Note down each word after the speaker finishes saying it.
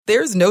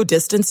There's no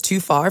distance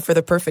too far for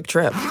the perfect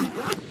trip.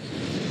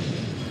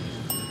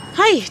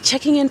 Hi,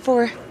 checking in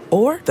for...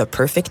 Or the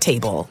perfect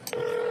table.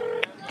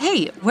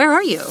 Hey, where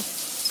are you?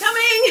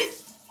 Coming!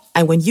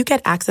 And when you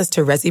get access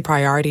to Resi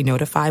Priority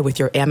Notify with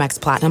your Amex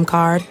Platinum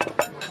card...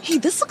 Hey,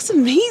 this looks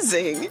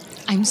amazing.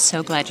 I'm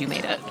so glad you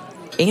made it.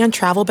 And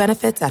travel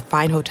benefits at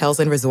fine hotels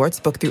and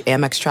resorts booked through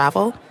Amex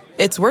Travel,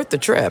 it's worth the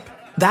trip.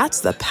 That's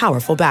the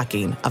powerful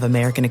backing of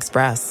American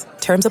Express.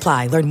 Terms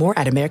apply. Learn more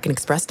at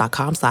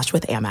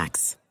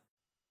americanexpress.com/withAmex.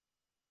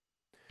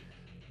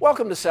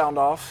 Welcome to Sound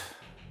Off.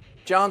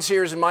 John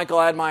Sears and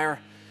Michael Admire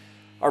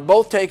are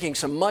both taking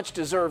some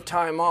much-deserved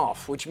time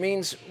off, which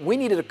means we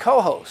needed a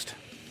co-host.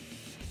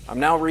 I'm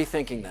now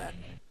rethinking that.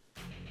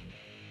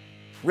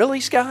 Really,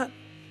 Scott?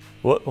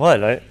 What?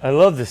 I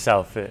love this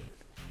outfit.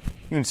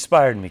 You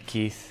inspired me,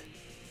 Keith.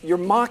 You're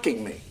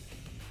mocking me.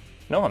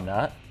 No, I'm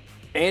not.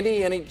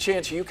 Andy, any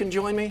chance you can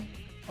join me?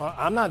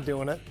 I'm not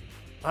doing it.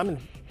 I'm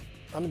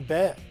in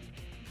bed.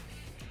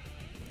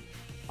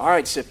 All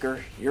right, Sipker,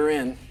 you're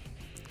in.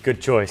 Good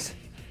choice.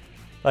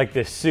 Like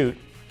this suit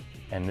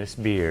and this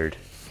beard.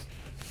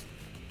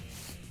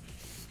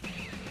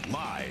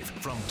 Live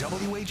from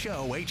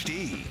WHO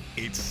HD,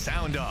 it's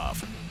Sound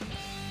Off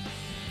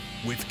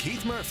with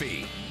Keith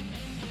Murphy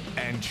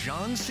and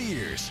John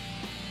Sears,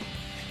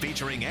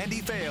 featuring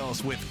Andy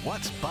Fales with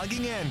What's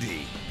Bugging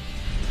Andy.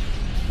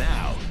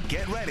 Now,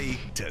 get ready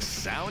to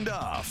sound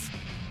off.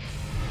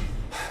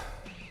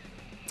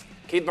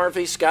 Keith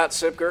Murphy, Scott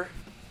Sipker,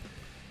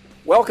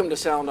 welcome to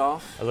Sound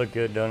Off. I look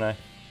good, don't I?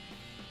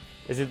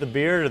 Is it the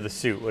beard or the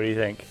suit? What do you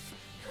think?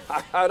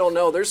 I don't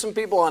know. There's some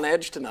people on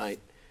edge tonight.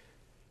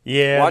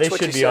 Yeah, Watch they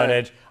what should you be say. on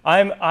edge.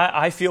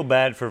 I feel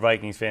bad for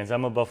Vikings fans.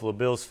 I'm a Buffalo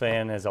Bills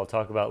fan, as I'll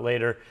talk about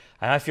later,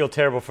 and I feel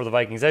terrible for the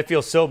Vikings. I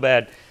feel so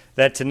bad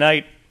that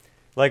tonight,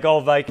 like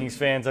all Vikings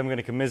fans, I'm going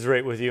to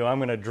commiserate with you. I'm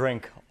going to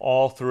drink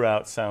all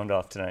throughout Sound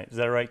Off tonight. Is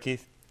that right,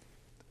 Keith?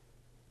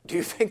 Do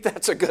you think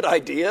that's a good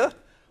idea?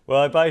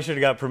 Well, I probably should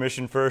have got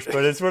permission first,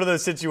 but it's one of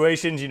those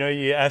situations,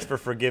 you ask for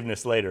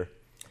forgiveness later.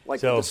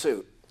 Like with the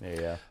suit.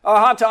 Yeah. A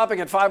hot topic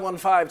at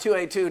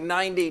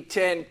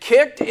 515-282-9010.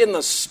 Kicked in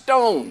the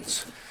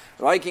stones.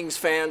 Vikings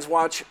fans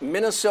watch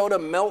Minnesota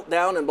melt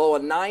down and blow a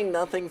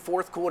 9-0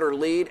 fourth quarter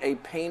lead, a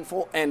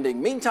painful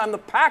ending. Meantime, the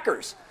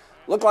Packers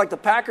look like the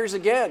Packers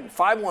again.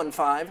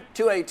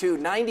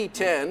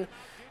 515-282-9010.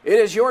 It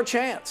is your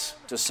chance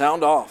to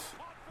sound off.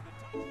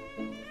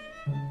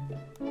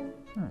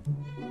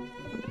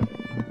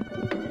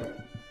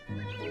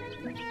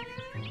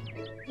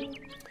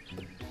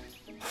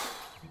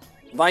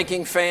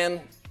 Viking fan,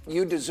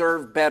 you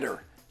deserve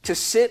better. To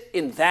sit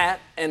in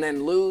that and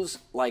then lose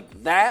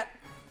like that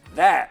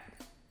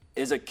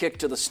is a kick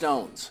to the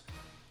stones.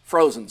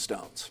 Frozen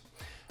stones.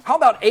 How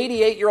about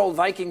 88-year-old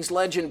Vikings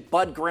legend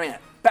Bud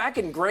Grant? Back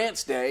in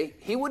Grant's day,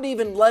 he wouldn't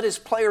even let his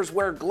players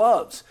wear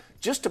gloves.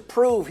 Just to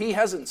prove he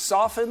hasn't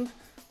softened,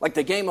 like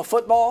the game of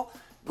football,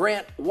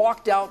 Grant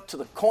walked out to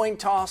the coin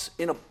toss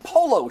in a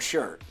polo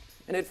shirt,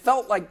 and it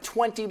felt like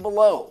 20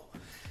 below.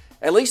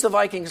 At least the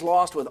Vikings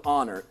lost with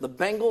honor. The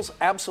Bengals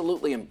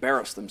absolutely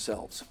embarrassed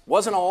themselves.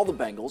 Wasn't all the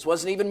Bengals,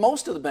 wasn't even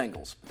most of the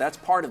Bengals. That's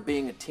part of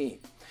being a team.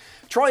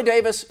 Troy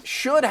Davis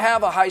should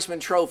have a Heisman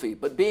Trophy,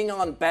 but being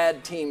on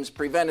bad teams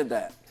prevented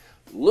that.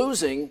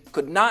 Losing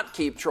could not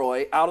keep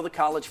Troy out of the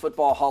College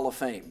Football Hall of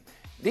Fame.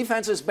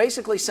 Defenses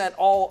basically sent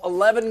all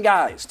 11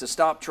 guys to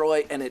stop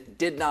Troy, and it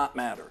did not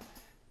matter.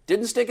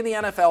 Didn't stick in the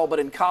NFL, but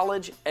in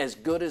college, as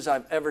good as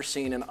I've ever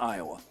seen in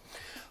Iowa.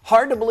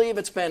 Hard to believe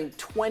it's been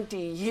 20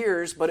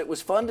 years, but it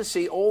was fun to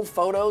see old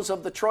photos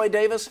of the Troy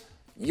Davis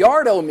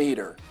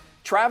Yardometer.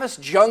 Travis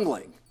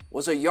Jungling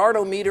was a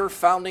Yardometer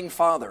founding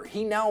father.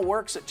 He now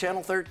works at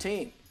Channel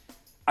 13.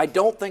 I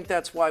don't think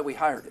that's why we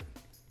hired him.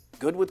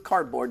 Good with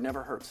cardboard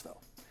never hurts, though.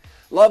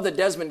 Love that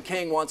Desmond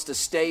King wants to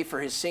stay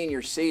for his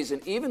senior season,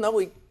 even though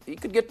he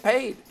could get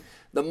paid.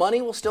 The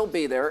money will still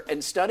be there,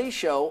 and studies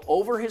show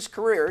over his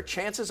career,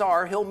 chances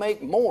are he'll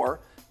make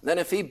more than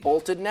if he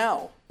bolted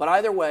now. But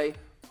either way,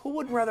 who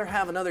would rather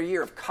have another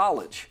year of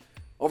college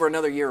over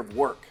another year of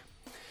work?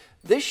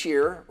 This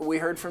year, we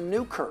heard from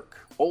new Kirk,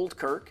 old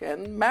Kirk,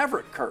 and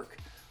Maverick Kirk.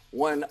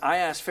 When I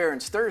asked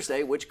Ferentz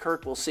Thursday which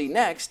Kirk we'll see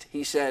next,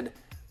 he said,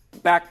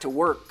 "Back to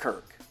work,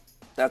 Kirk."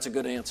 That's a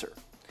good answer.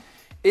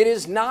 It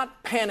is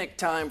not panic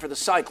time for the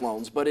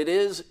Cyclones, but it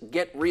is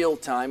get real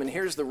time, and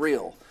here's the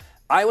real.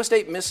 Iowa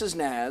State misses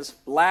Naz,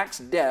 lacks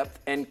depth,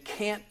 and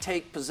can't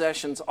take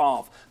possessions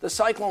off. The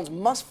Cyclones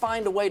must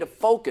find a way to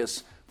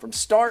focus from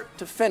start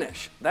to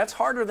finish. That's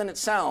harder than it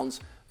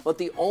sounds, but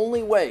the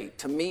only way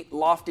to meet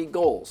lofty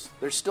goals.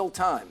 There's still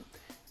time.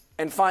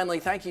 And finally,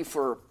 thank you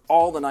for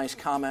all the nice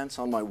comments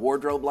on my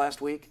wardrobe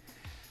last week.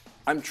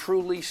 I'm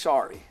truly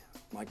sorry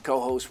my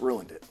co-host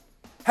ruined it.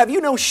 Have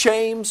you no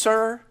shame,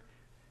 sir?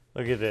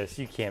 Look at this.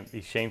 You can't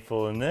be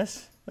shameful in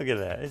this. Look at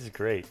that. This is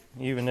great.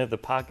 You even have the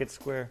pocket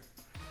square.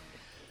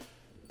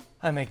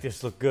 I make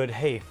this look good.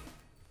 Hey,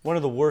 one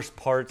of the worst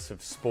parts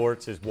of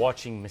sports is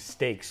watching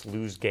mistakes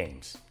lose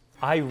games.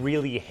 I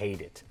really hate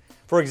it.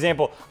 For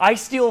example, I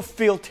still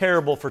feel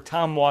terrible for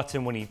Tom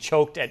Watson when he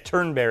choked at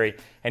Turnberry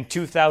in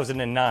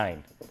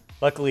 2009.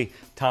 Luckily,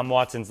 Tom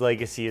Watson's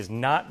legacy is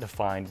not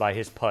defined by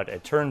his putt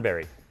at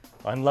Turnberry.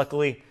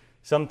 Unluckily,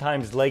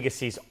 sometimes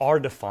legacies are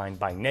defined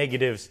by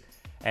negatives,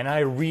 and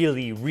I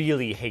really,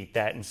 really hate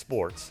that in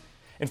sports.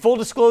 In full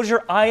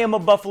disclosure, I am a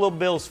Buffalo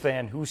Bills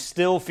fan who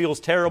still feels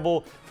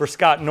terrible for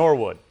Scott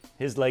Norwood.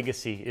 His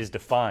legacy is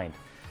defined.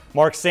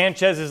 Mark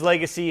Sanchez's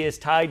legacy is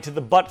tied to the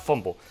butt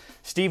fumble.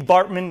 Steve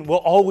Bartman will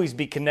always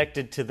be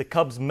connected to the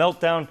Cubs'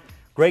 meltdown.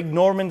 Greg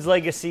Norman's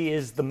legacy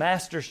is the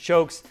Masters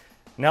chokes.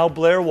 Now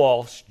Blair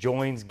Walsh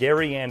joins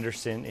Gary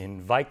Anderson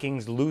in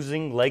Vikings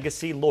losing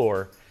legacy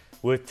lore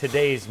with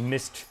today's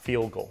missed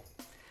field goal.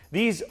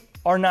 These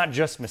are not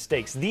just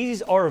mistakes.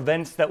 These are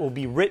events that will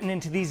be written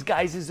into these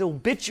guys'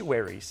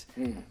 obituaries.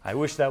 I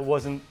wish that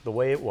wasn't the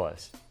way it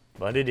was,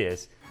 but it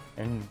is.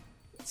 And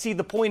see,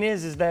 the point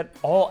is that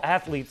all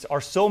athletes are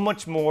so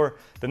much more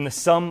than the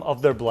sum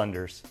of their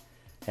blunders.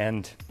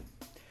 And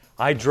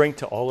I drink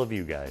to all of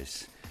you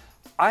guys.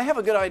 I have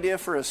a good idea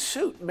for a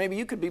suit maybe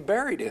you could be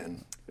buried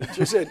in.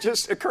 It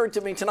just occurred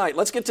to me tonight.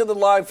 Let's get to the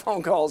live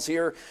phone calls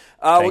here.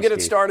 We'll get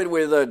it started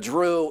with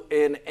Drew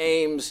in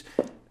Ames.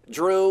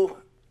 Drew,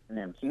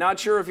 not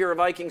sure if you're a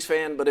Vikings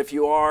fan, but if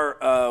you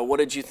are, what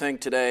did you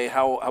think today?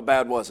 How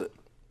bad was it?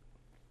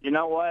 You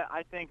know what?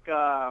 I think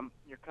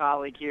your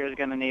colleague here is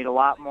going to need a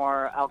lot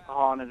more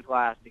alcohol in his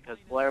glass because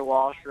Blair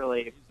Walsh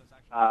really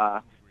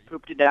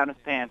pooped it down his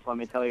pants, let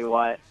me tell you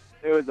what.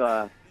 It was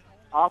an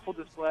awful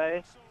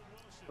display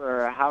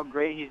for how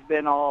great he's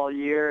been all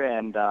year,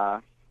 and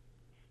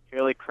he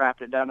really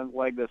crapped it down his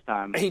leg this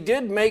time. He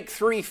did make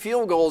 3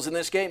 field goals in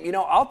this game. You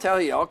know, I'll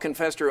tell you, I'll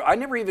confess, Drew, I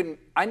never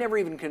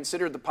even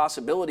considered the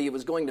possibility he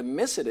was going to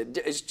miss it.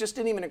 It just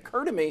didn't even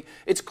occur to me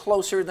it's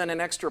closer than an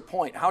extra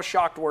point. How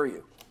shocked were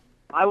you?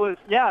 I was,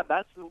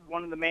 that's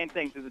one of the main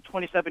things. It's a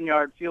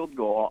 27-yard field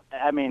goal.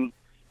 I mean,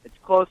 it's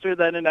closer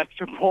than an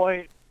extra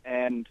point,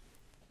 and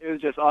it was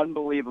just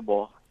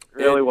unbelievable. It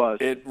really was.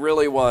 It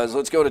really was.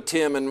 Let's go to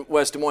Tim in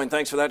West Des Moines.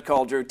 Thanks for that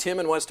call, Drew. Tim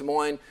in West Des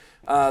Moines,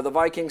 the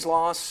Vikings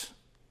loss.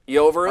 You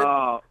over it?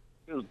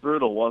 It was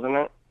brutal, wasn't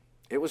it?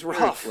 It was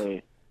rough.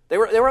 Seriously. They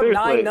were up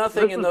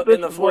 9-0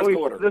 in the fourth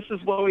quarter. This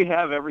is what we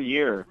have every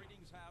year.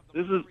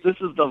 This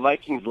is the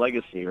Vikings'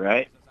 legacy,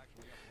 right?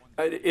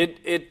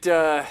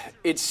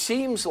 It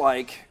seems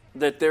like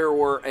that there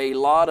were a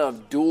lot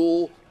of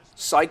dual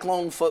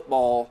Cyclone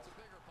football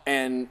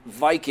and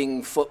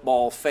Viking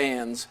football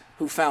fans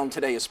who found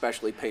today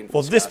especially painful.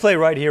 Well, this play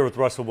right here with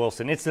Russell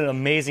Wilson, it's an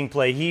amazing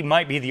play. He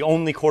might be the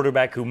only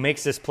quarterback who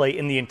makes this play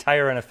in the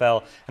entire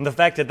NFL. And the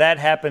fact that that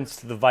happens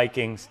to the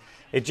Vikings,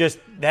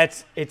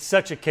 it's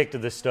such a kick to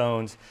the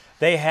stones.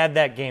 They had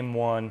that game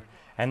won,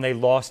 and they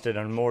lost it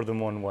in more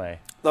than one way.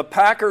 The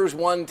Packers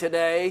won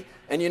today,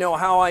 and you know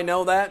how I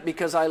know that?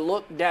 Because I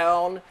looked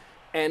down,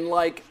 and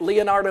like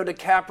Leonardo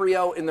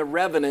DiCaprio in The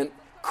Revenant,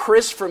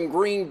 Chris from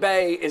Green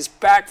Bay is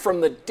back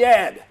from the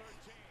dead.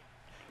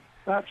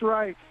 That's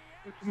right.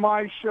 It's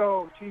my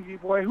show,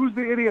 TV boy. Who's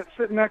the idiot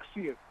sitting next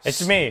to you?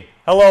 It's me.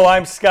 Hello,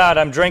 I'm Scott.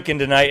 I'm drinking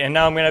tonight, and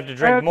now I'm going to have to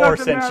drink more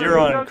since you're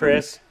on,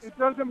 Chris. It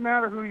doesn't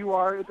matter who you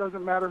are. It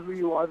doesn't matter who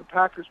you are. The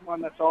Packers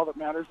won. That's all that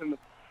matters.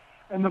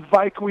 And the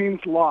Vikings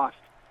lost.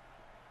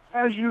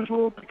 As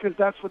usual, because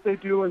that's what they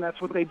do, and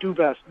that's what they do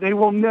best. They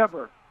will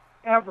never,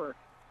 ever,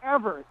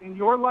 ever, in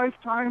your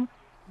lifetime,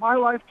 my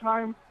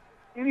lifetime,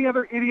 any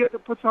other idiot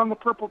that puts on the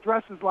purple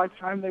dress's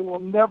lifetime, they will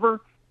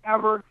never,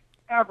 ever,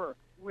 ever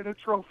win a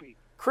trophy.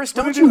 Chris,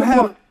 don't you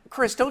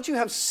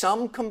have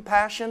some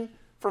compassion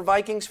for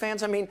Vikings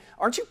fans? I mean,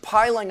 aren't you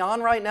piling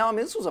on right now? I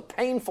mean, this was a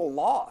painful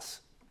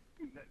loss.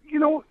 You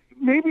know,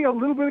 maybe a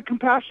little bit of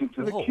compassion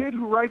to the kid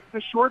who rides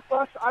the short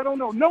bus. I don't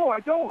know. No, I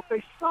don't.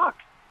 They suck.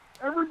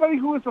 Everybody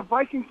who is a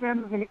Viking fan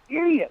is an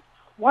idiot.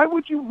 Why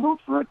would you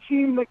root for a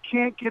team that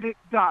can't get it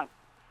done?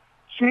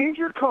 Change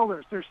your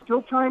colors. There's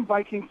still time,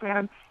 Viking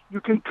fan. You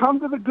can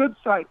come to the good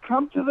side.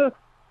 Come to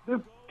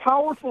the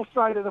powerful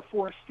side of the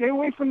force. Stay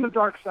away from the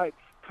dark side.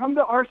 Come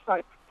to our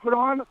side. Put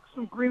on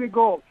some green and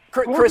gold.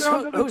 Chris,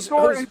 go down to the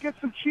store and get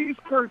some cheese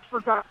curds,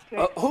 for God's sake.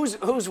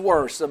 Who's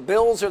worse, the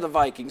Bills or the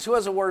Vikings? Who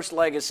has a worse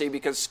legacy?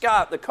 Because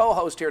Scott, the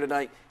co-host here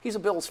tonight, he's a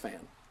Bills fan.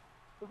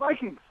 The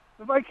Vikings.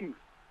 The Vikings.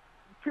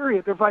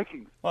 Period. They're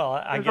Vikings. Well,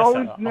 I guess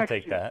I'll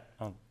take that.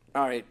 All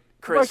right,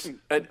 Chris.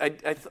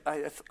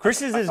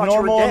 Chris is his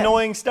normal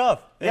annoying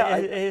stuff. Yeah,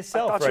 I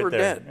thought you were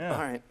dead. Yeah. All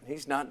right,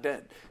 he's not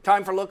dead.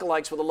 Time for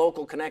lookalikes with a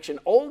local connection.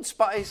 Old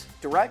Spice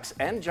directs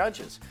and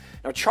judges.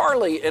 Now,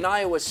 Charlie in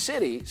Iowa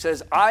City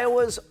says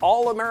Iowa's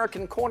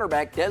All-American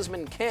cornerback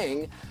Desmond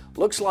King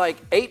looks like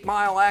 8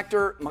 Mile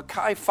actor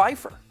Mekhi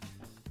Phifer.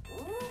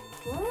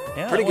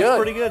 Yeah, pretty good.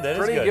 Pretty good. That is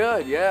pretty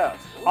good. Yeah.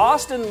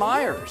 Austin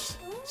Myers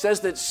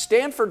says that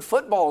Stanford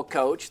football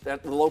coach,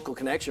 that the local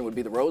connection would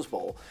be the Rose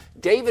Bowl,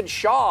 David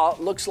Shaw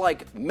looks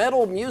like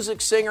metal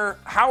music singer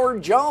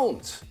Howard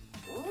Jones.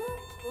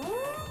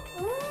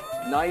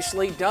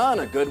 Nicely done.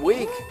 A good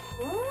week.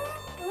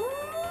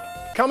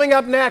 Coming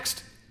up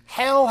next,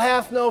 hell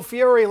hath no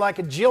fury like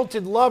a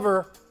jilted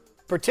lover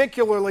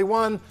particularly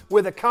one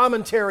with a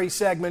commentary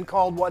segment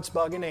called What's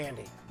Buggin'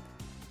 Andy.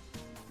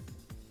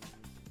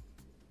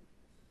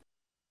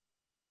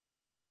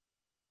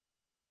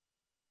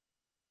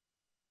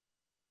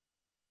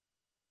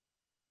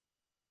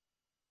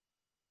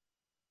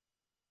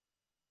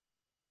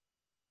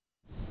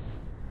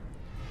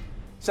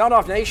 Sound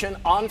Off Nation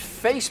on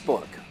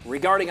Facebook.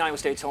 Regarding Iowa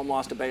State's home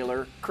loss to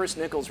Baylor, Chris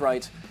Nichols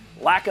writes,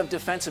 lack of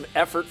defensive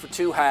effort for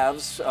two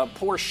halves,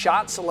 poor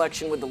shot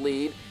selection with the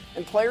lead,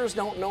 and players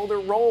don't know their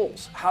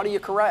roles. How do you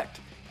correct?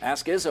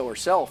 Ask Izzo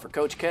herself or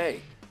Coach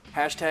K.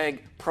 Hashtag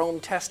Prone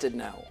tested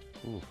now.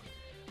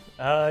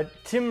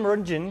 Tim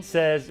Rungen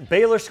says,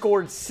 Baylor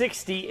scored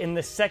 60 in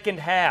the second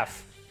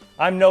half.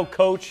 I'm no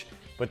coach,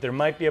 but there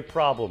might be a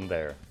problem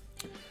there.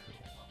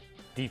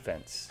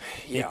 Defense.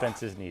 Yeah.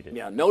 Defense is needed.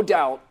 Yeah, no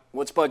doubt.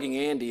 What's bugging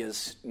Andy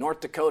is North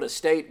Dakota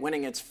State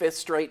winning its 5th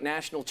straight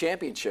national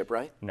championship,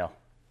 right? No.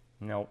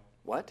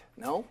 What?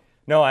 No?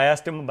 No, I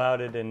asked him about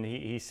it, and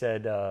he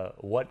said,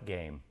 what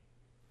game?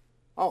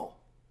 Oh.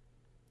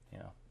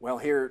 Yeah. Well,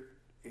 here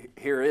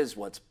is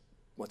what's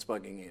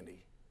bugging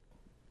Andy.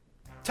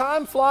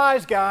 Time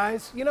flies,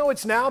 guys. You know,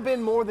 it's now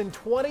been more than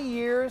 20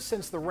 years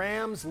since the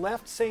Rams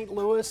left St.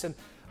 Louis and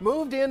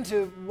moved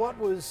into what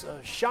was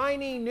a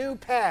shiny new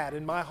pad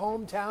in my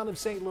hometown of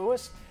St.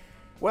 Louis.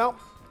 Well,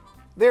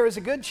 there is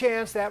a good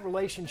chance that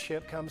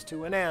relationship comes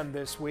to an end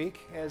this week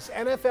as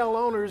NFL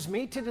owners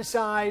meet to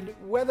decide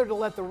whether to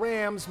let the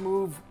Rams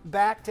move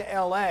back to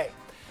L.A.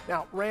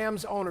 Now,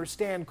 Rams owner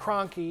Stan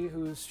Kroenke,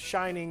 whose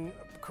shining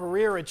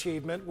career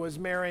achievement was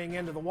marrying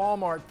into the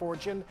Walmart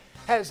fortune,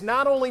 has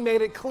not only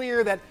made it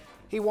clear that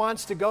he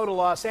wants to go to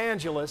Los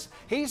Angeles,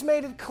 he's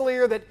made it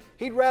clear that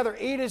he'd rather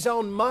eat his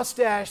own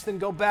mustache than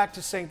go back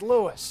to St.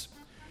 Louis.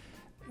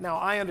 Now,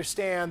 I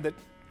understand that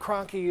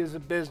Kroenke is a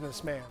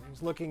businessman.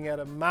 He's looking at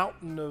a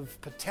mountain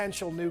of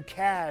potential new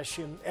cash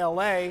in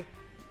L.A.,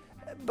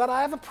 but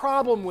I have a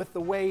problem with the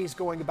way he's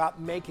going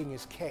about making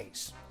his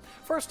case.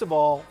 First of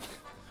all,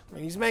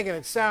 he's making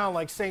it sound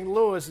like St.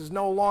 Louis is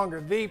no longer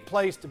the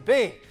place to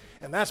be,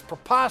 and that's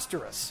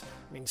preposterous.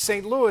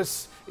 St.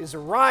 Louis is a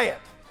riot,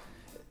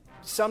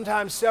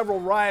 sometimes several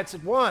riots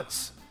at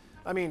once.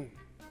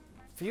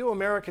 Few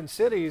American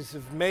cities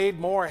have made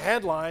more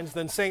headlines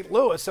than St.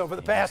 Louis over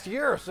the past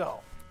year or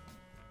so.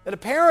 And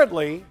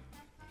apparently,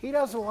 he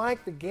doesn't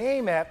like the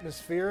game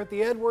atmosphere at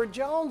the Edward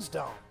Jones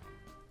Dome.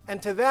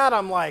 And to that,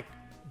 I'm like,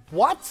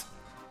 what?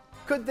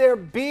 Could there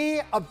be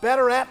a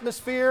better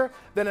atmosphere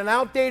than an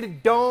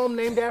outdated dome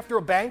named after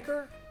a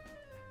banker?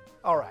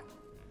 All right,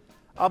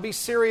 I'll be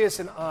serious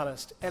and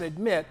honest and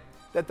admit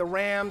that the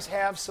Rams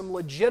have some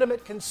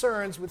legitimate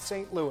concerns with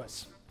St.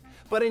 Louis.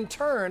 But in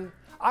turn,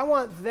 I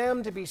want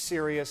them to be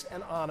serious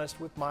and honest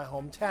with my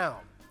hometown.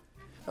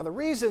 Now, the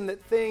reason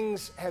that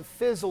things have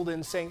fizzled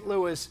in St.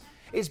 Louis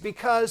is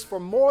because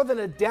for more than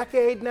a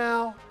decade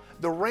now,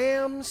 the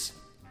Rams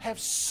have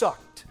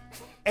sucked.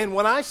 And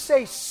when I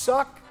say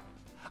suck,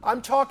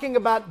 I'm talking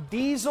about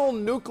diesel,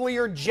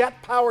 nuclear,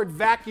 jet-powered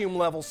vacuum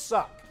level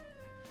suck.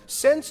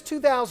 Since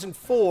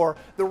 2004,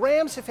 the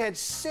Rams have had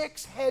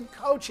 6 head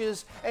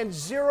coaches and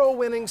 0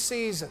 winning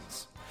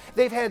seasons.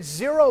 They've had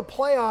 0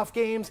 playoff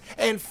games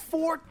and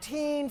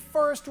 14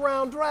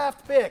 first-round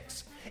draft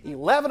picks,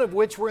 11 of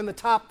which were in the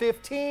top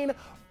 15,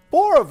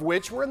 4 of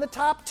which were in the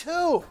top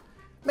 2.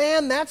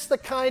 Man, that's the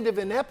kind of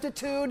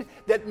ineptitude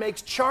that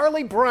makes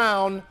Charlie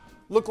Brown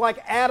look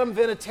like Adam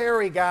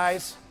Vinatieri,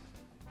 guys.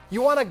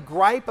 You want to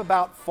gripe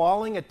about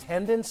falling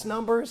attendance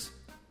numbers?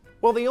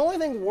 Well, the only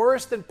thing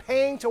worse than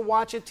paying to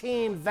watch a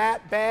team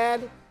that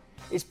bad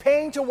is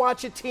paying to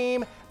watch a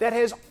team that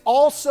has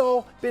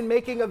also been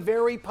making a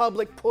very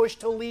public push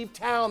to leave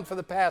town for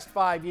the past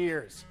 5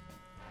 years.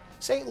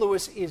 St.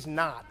 Louis is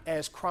not,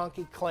 as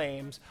Kroenke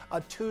claims,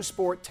 a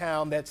two-sport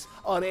town that's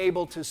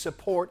unable to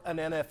support an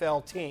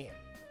NFL team.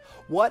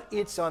 What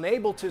it's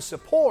unable to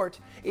support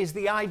is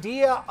the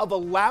idea of a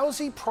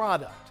lousy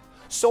product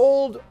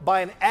sold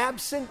by an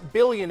absent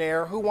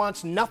billionaire who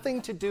wants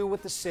nothing to do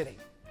with the city.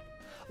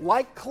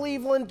 Like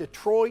Cleveland,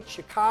 Detroit,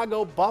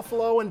 Chicago,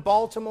 Buffalo, and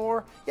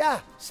Baltimore, yeah,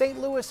 St.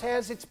 Louis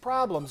has its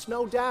problems,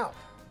 no doubt.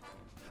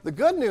 The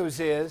good news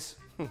is,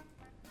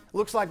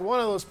 looks like one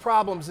of those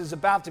problems is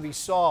about to be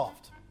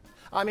solved.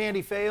 I'm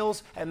Andy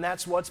Fales, and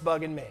that's what's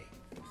bugging me.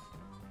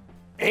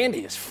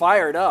 Andy is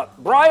fired up.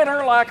 Brian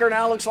Urlacher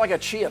now looks like a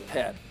chia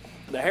pet.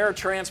 The hair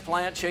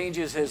transplant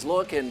changes his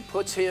look and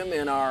puts him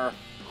in our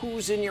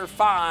Who's in Your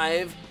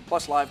 5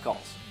 plus live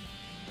calls.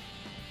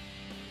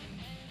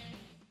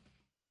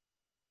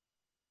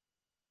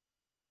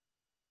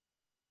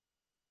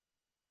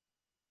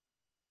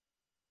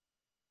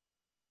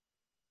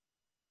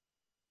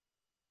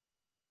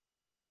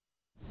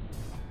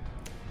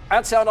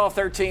 At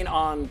SoundOff13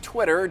 on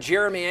Twitter,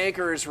 Jeremy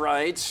Akers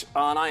writes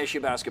on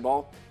ISU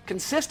basketball,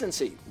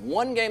 consistency.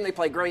 One game they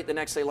play great, the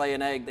next they lay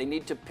an egg. They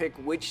need to pick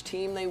which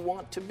team they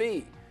want to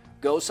be.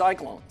 Go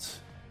Cyclones.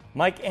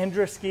 Mike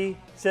Andruski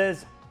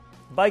says,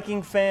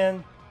 Viking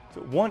fan,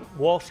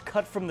 Walsh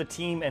cut from the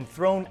team and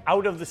thrown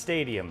out of the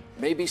stadium.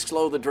 Maybe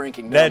slow the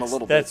drinking down a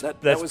little bit.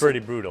 That's pretty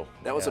brutal.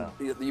 That was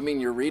you mean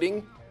you're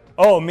reading?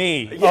 Oh,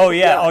 me. Yeah, oh,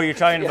 yeah. Oh, you're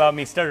talking about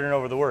me stuttering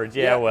over the words.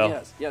 Yeah, well,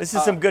 yes. This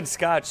is some good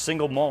Scotch,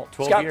 single malt,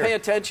 12 Scott, year. pay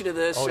attention to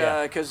this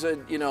because,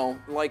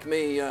 like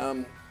me,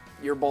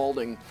 you're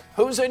balding.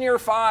 Who's in your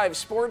 5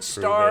 sports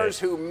stars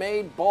who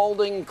made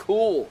balding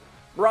cool?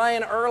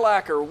 Brian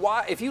Urlacher.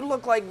 Why? If you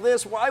look like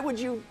this, why would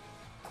you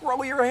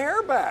grow your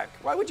hair back?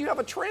 Why would you have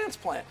a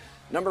transplant?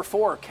 Number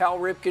 4, Cal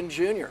Ripken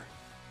Jr.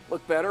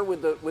 Look better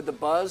with the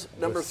buzz.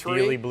 Number 3,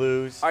 Steely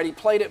Blues. All right, he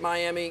played at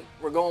Miami.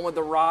 We're going with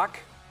The Rock.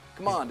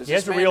 Come on, does he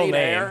this has a man real need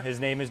name. hair? His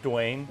name is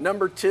Dwayne.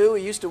 Number 2,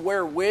 he used to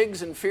wear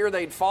wigs in fear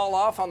they'd fall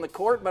off on the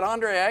court, but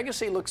Andre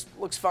Agassi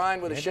looks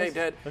fine with a shaved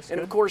head. And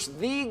of course,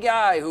 the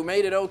guy who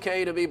made it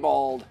okay to be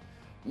bald,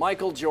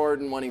 Michael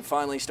Jordan, when he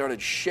finally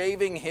started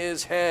shaving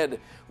his head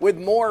with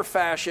more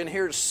fashion.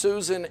 Here's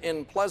Susan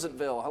in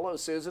Pleasantville. Hello,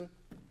 Susan.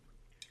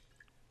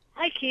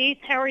 Hi, Keith.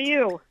 How are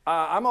you?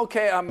 I'm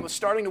okay. I'm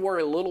starting to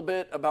worry a little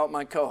bit about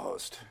my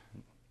co-host.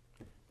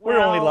 We're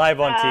only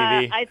live on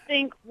TV. I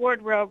think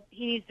wardrobe.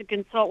 He needs to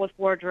consult with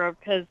wardrobe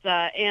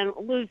and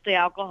lose the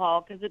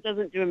alcohol because it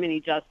doesn't do him any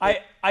justice.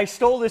 I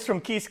stole this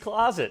from Keith's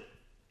closet.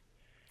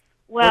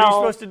 Well, what are you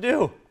supposed to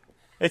do?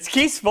 It's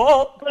Keith's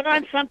fault. Put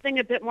on something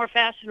a bit more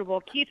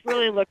fashionable. Keith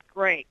really looks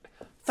great.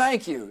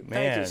 Thank you. Man.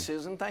 Thank you,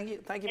 Susan. Thank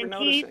you for Keith,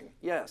 noticing.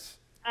 Yes.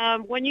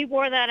 When you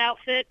wore that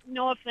outfit,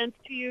 no offense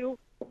to you,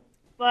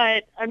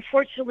 but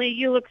unfortunately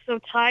you look so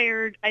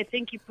tired. I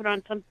think you put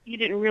on you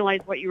didn't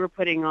realize what you were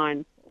putting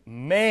on.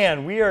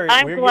 Man, we're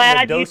getting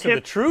a dose of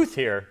the truth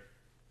here.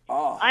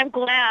 Oh. I'm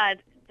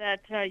glad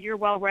that you're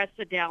well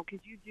rested now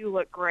because you do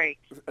look great.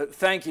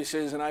 Thank you,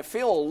 Susan. I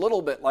feel a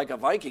little bit like a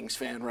Vikings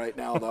fan right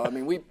now, though. I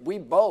mean, we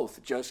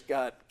both just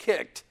got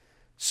kicked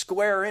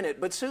square in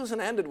it. But Susan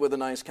ended with a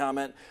nice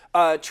comment.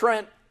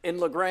 Trent in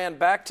LeGrand,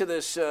 back to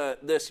this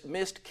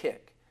missed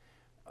kick.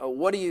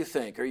 What do you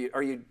think?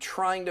 Are you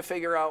trying to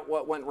figure out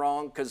what went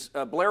wrong? Because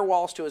Blair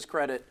Walsh, to his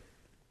credit,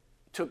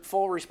 took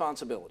full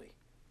responsibility.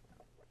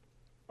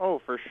 Oh,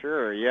 for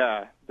sure.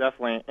 Yeah,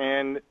 definitely.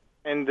 And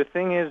the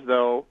thing is,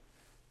 though,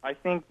 I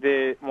think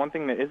that one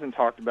thing that isn't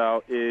talked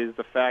about is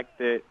the fact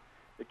that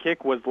the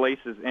kick was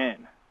laces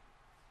in.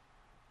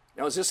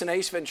 Now, is this an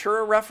Ace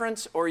Ventura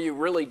reference, or you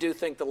really do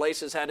think the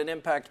laces had an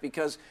impact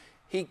because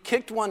he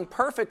kicked one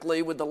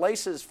perfectly with the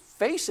laces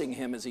facing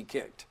him as he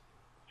kicked?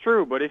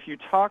 True, but if you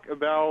talk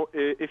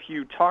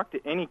to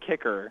any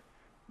kicker,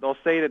 they'll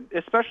say that,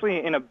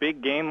 especially in a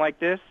big game like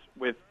this,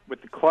 with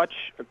the clutch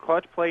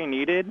play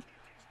needed,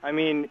 I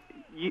mean,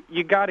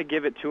 you got to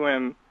give it to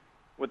him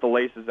with the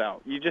laces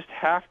out. You just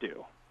have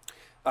to.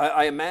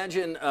 I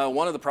imagine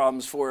one of the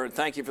problems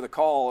thank you for the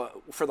call,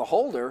 for the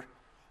holder,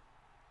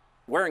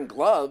 wearing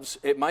gloves,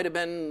 it might have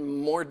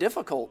been more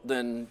difficult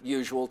than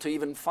usual to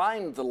even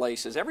find the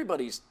laces.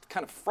 Everybody's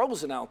kind of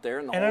frozen out there.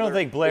 And I don't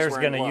think Blair's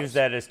going to use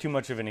that as too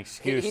much of an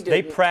excuse.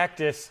 They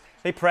practice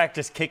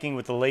kicking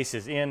with the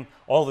laces in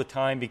all the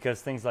time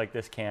because things like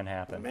this can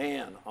happen.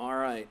 Man, all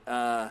right.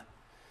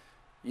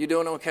 You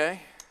doing okay?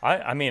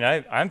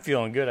 I'm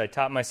feeling good. I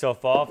topped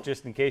myself off,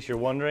 just in case you're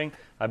wondering.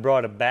 I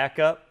brought a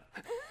backup.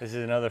 This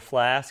is another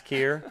flask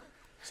here.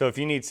 So if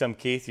you need some,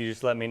 Keith, you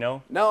just let me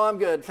know. No, I'm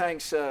good.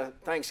 Thanks,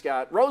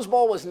 Scott. Rose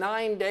Bowl was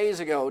 9 days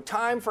ago.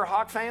 Time for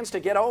Hawk fans to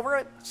get over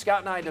it?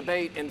 Scott and I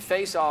debate in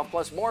Face Off,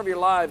 plus more of your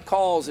live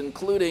calls,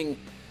 including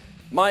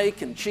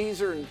Mike and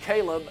Cheeser and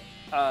Caleb,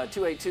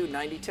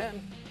 282-9010.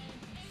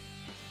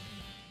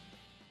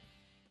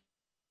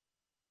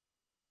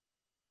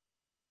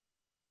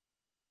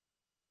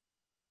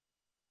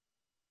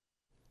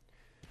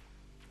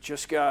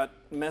 Just got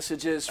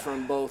messages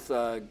from both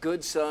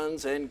Good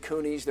Sons and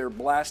Coonies. They're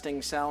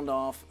blasting Sound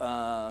Off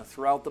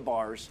throughout the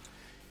bars.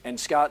 And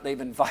Scott, they've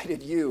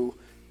invited you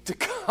to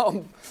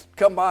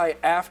come by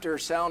after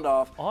Sound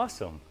Off.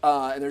 Awesome.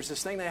 And there's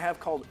this thing they have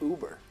called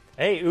Uber.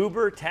 Hey,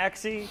 Uber,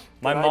 taxi.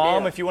 My Good mom,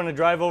 idea. if you want to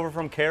drive over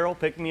from Carroll,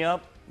 pick me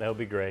up. That would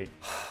be great.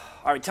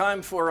 All right,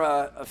 time for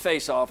a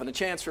face-off and a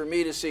chance for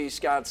me to see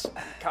Scott's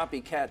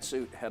copycat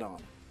suit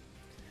head-on.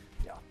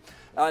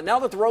 Now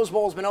that the Rose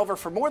Bowl has been over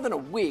for more than a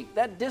week,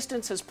 that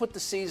distance has put the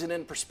season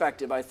in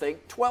perspective, I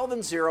think.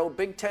 12-0,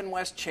 Big Ten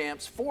West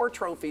champs, 4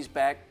 trophies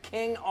back,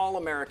 King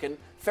All-American,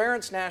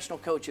 Ferentz National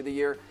Coach of the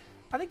Year.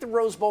 I think the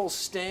Rose Bowl's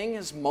sting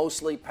has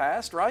mostly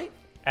passed, right?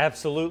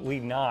 Absolutely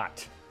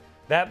not.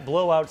 That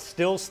blowout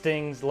still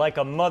stings like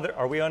a mother.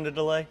 Are we on the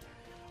delay?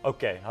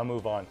 Okay, I'll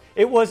move on.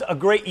 It was a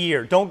great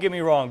year, don't get me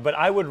wrong, but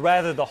I would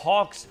rather the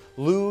Hawks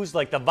lose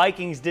like the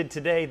Vikings did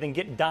today than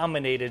get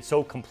dominated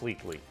so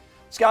completely.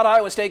 Scott,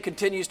 Iowa State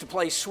continues to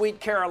play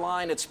Sweet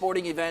Caroline at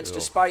sporting events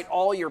despite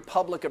all your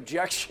public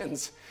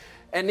objections.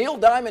 And Neil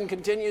Diamond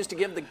continues to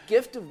give the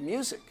gift of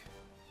music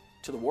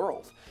to the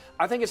world.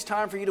 I think it's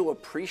time for you to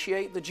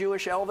appreciate the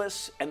Jewish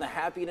Elvis and the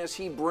happiness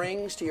he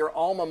brings to your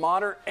alma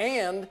mater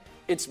and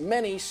its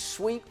many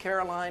Sweet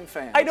Caroline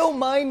fans. I don't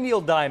mind Neil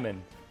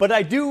Diamond, but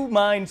I do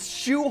mind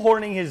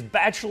shoehorning his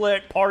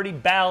bachelorette party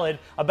ballad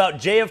about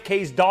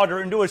JFK's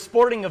daughter into a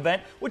sporting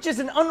event, which is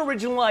an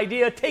unoriginal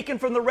idea taken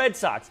from the Red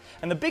Sox.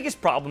 And the biggest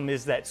problem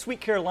is that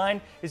Sweet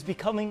Caroline is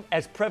becoming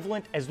as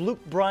prevalent as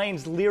Luke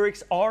Bryan's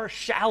lyrics are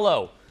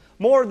shallow.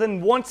 More than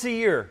once this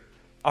year,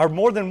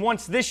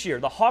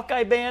 the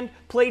Hawkeye Band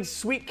played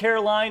Sweet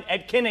Caroline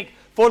at Kinnick.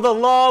 For the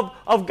love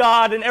of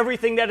God and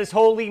everything that is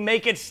holy,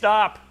 make it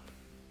stop.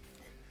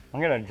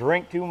 I'm going to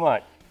drink too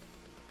much.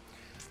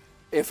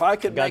 If I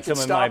could make it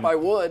stop, I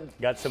would.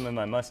 Got some in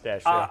my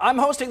mustache. I'm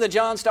hosting the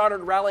John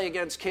Stoddard Rally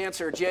Against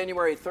Cancer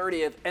January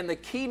 30th, and the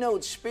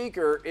keynote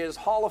speaker is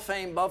Hall of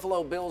Fame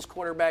Buffalo Bills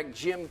quarterback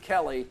Jim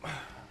Kelly.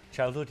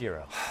 Childhood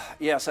hero.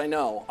 Yes, I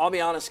know. I'll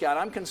be honest, Scott.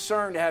 I'm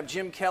concerned to have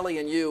Jim Kelly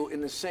and you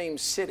in the same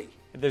city.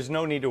 There's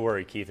no need to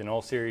worry, Keith. In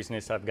all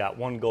seriousness, I've got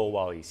one goal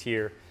while he's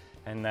here,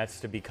 and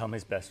that's to become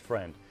his best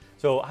friend.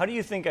 So how do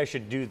you think I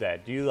should do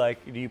that? Do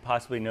you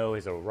possibly know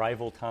his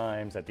arrival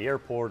times at the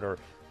airport, or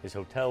his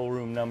hotel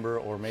room number,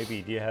 or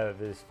maybe do you have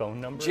his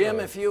phone number? Jim,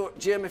 if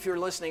you're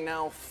listening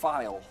now,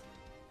 file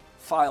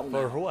now.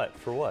 For what?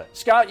 For what?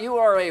 Scott, you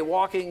are a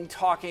walking,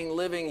 talking,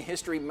 living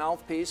history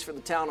mouthpiece for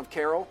the town of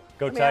Carroll.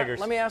 Go Tigers.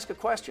 Let me ask a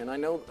question.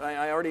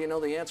 I already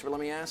know the answer, but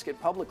let me ask it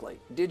publicly.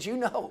 Did you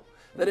know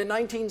that in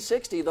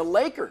 1960, the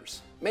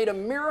Lakers made a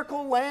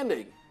miracle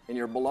landing in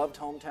your beloved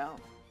hometown?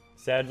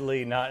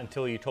 Sadly, not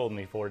until you told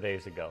me 4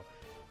 days ago.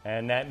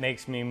 And that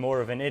makes me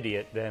more of an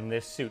idiot than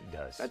this suit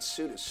does. That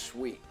suit is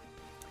sweet.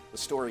 The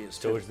story is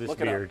too. So is this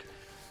beard.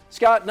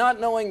 Scott, not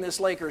knowing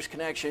this Lakers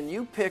connection,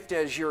 you picked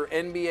as your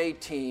NBA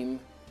team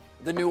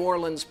the New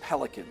Orleans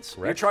Pelicans.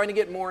 Correct. You're trying to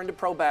get more into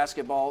pro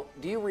basketball.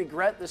 Do you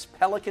regret this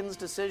Pelicans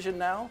decision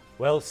now?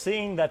 Well,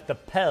 seeing that the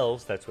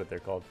Pels, that's what they're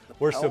called,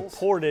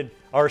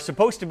 are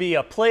supposed to be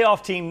a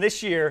playoff team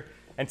this year,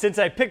 and since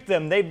I picked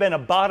them, they've been a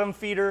bottom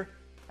feeder.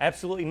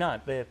 Absolutely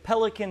not. The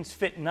Pelicans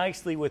fit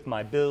nicely with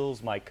my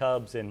Bills, my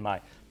Cubs, and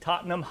my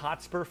Tottenham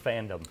Hotspur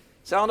fandom.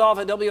 Sound off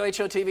at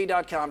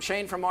WHOTV.com.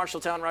 Shane from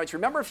Marshalltown writes,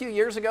 remember a few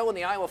years ago when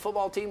the Iowa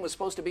football team was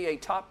supposed to be a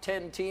top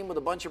 10 team with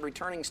a bunch of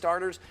returning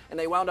starters, and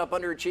they wound up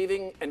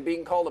underachieving and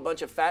being called a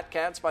bunch of fat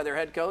cats by their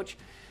head coach?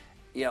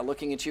 Yeah,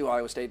 looking at you,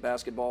 Iowa State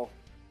basketball.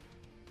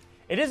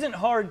 It isn't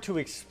hard to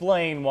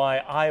explain why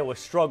Iowa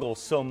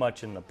struggles so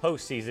much in the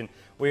postseason.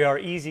 We are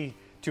easy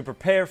to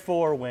prepare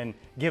for when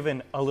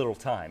given a little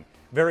time.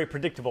 Very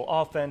predictable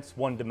offense,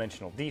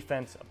 one-dimensional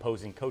defense.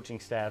 Opposing coaching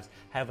staffs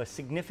have a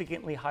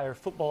significantly higher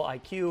football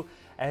IQ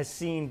as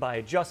seen by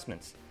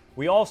adjustments.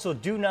 We also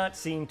do not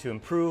seem to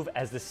improve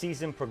as the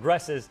season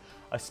progresses,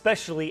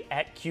 especially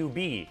at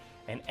QB.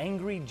 An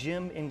angry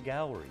Jim in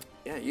gallery.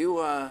 Yeah, you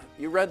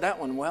read that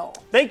one well.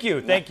 Thank you.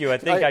 I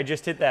think I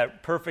just hit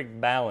that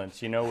perfect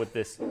balance, with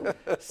this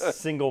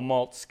single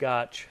malt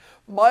scotch.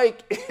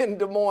 Mike in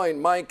Des Moines.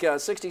 Mike,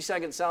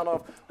 60-second sound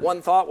off.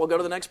 One thought. We'll go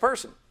to the next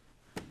person.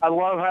 I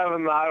love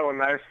having the Iowa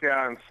nice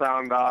guy on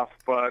sound off,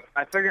 but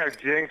I think I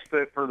jinxed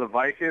it for the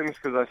Vikings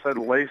because I said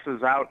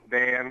laces out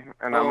Dan,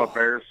 and I'm a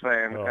Bears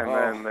fan, and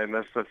then they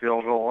missed the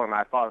field goal, and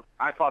I thought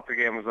the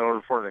game was over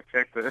before they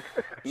kicked it.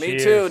 Me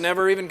too.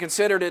 Never even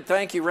considered it.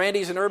 Thank you.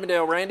 Randy's in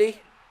Urbandale.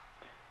 Randy?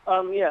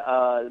 About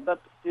the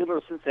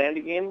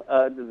Steelers-Cincinnati game,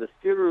 did the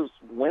Steelers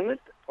win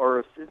it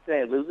or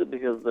Cincinnati lose it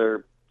because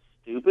they're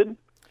stupid?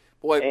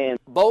 Boy,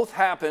 both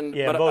happened.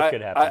 Yeah, but both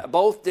could happen.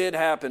 Both did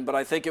happen, but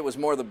I think it was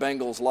more the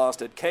Bengals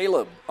lost it.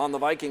 Caleb on the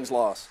Vikings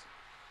loss.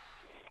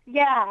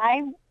 Yeah,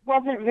 I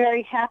wasn't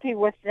very happy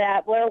with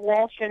that. Blair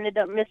Walsh ended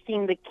up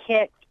missing the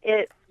kick.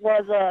 It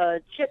was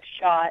a chip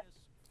shot.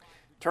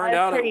 Turned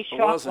out pretty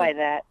shocked by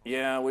that.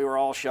 Yeah, we were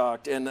all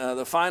shocked. And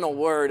the final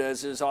word,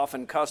 as is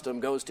often custom,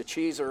 goes to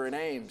Cheeser and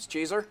Ames.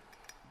 Cheeser?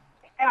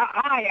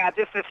 Hi,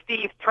 this is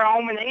Steve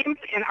Prohm and Ames,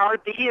 and our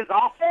D is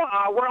awful.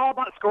 We're all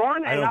about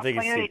scoring and not playing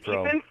any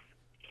defense.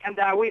 And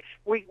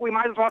we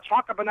might as well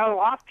chalk up another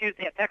loss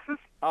Tuesday at Texas.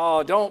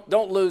 Oh,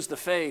 don't lose the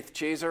faith,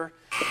 Cheeser.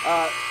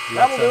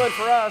 That'll do it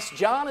for us.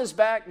 John is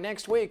back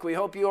next week. We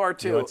hope you are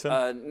too. You want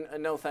some?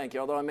 No, thank you,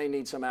 although I may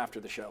need some after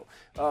the show.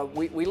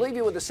 We leave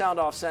you with the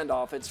sound-off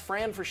send-off. It's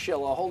Fran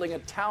Fraschilla holding a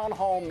town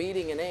hall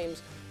meeting in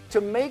Ames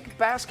to make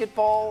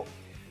basketball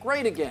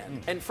great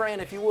again. And Fran,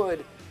 if you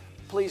would,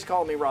 please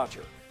call me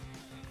Roger.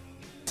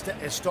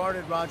 It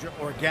started, Roger,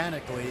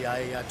 organically.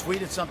 I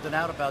tweeted something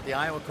out about the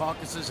Iowa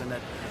caucuses and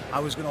that I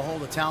was going to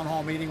hold a town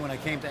hall meeting when I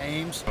came to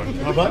Ames.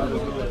 How about you?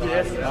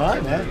 Yes. All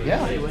right, man.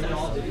 Yeah.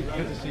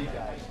 Good to see you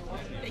guys.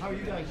 How are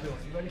you guys doing?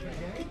 You ready for the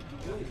game?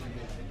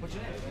 What's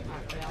your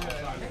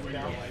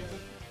name?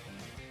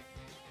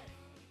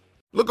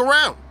 Look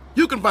around.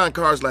 You can find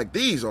cars like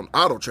these on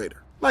AutoTrader,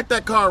 like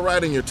that car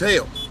right in your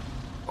tail.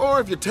 Or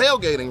if you're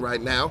tailgating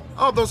right now,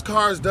 all those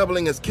cars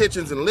doubling as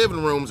kitchens and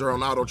living rooms are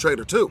on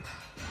AutoTrader too.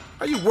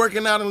 Are you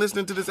working out and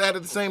listening to this ad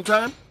at the same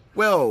time?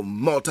 Well,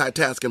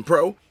 multitasking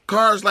pro,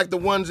 cars like the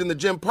ones in the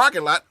gym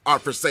parking lot are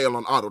for sale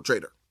on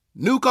AutoTrader.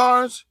 New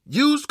cars,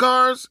 used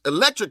cars,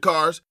 electric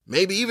cars,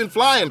 maybe even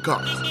flying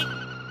cars.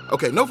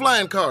 Okay, no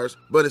flying cars,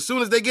 but as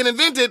soon as they get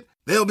invented,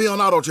 they'll be on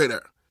AutoTrader.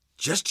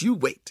 Just you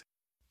wait.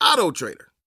 AutoTrader.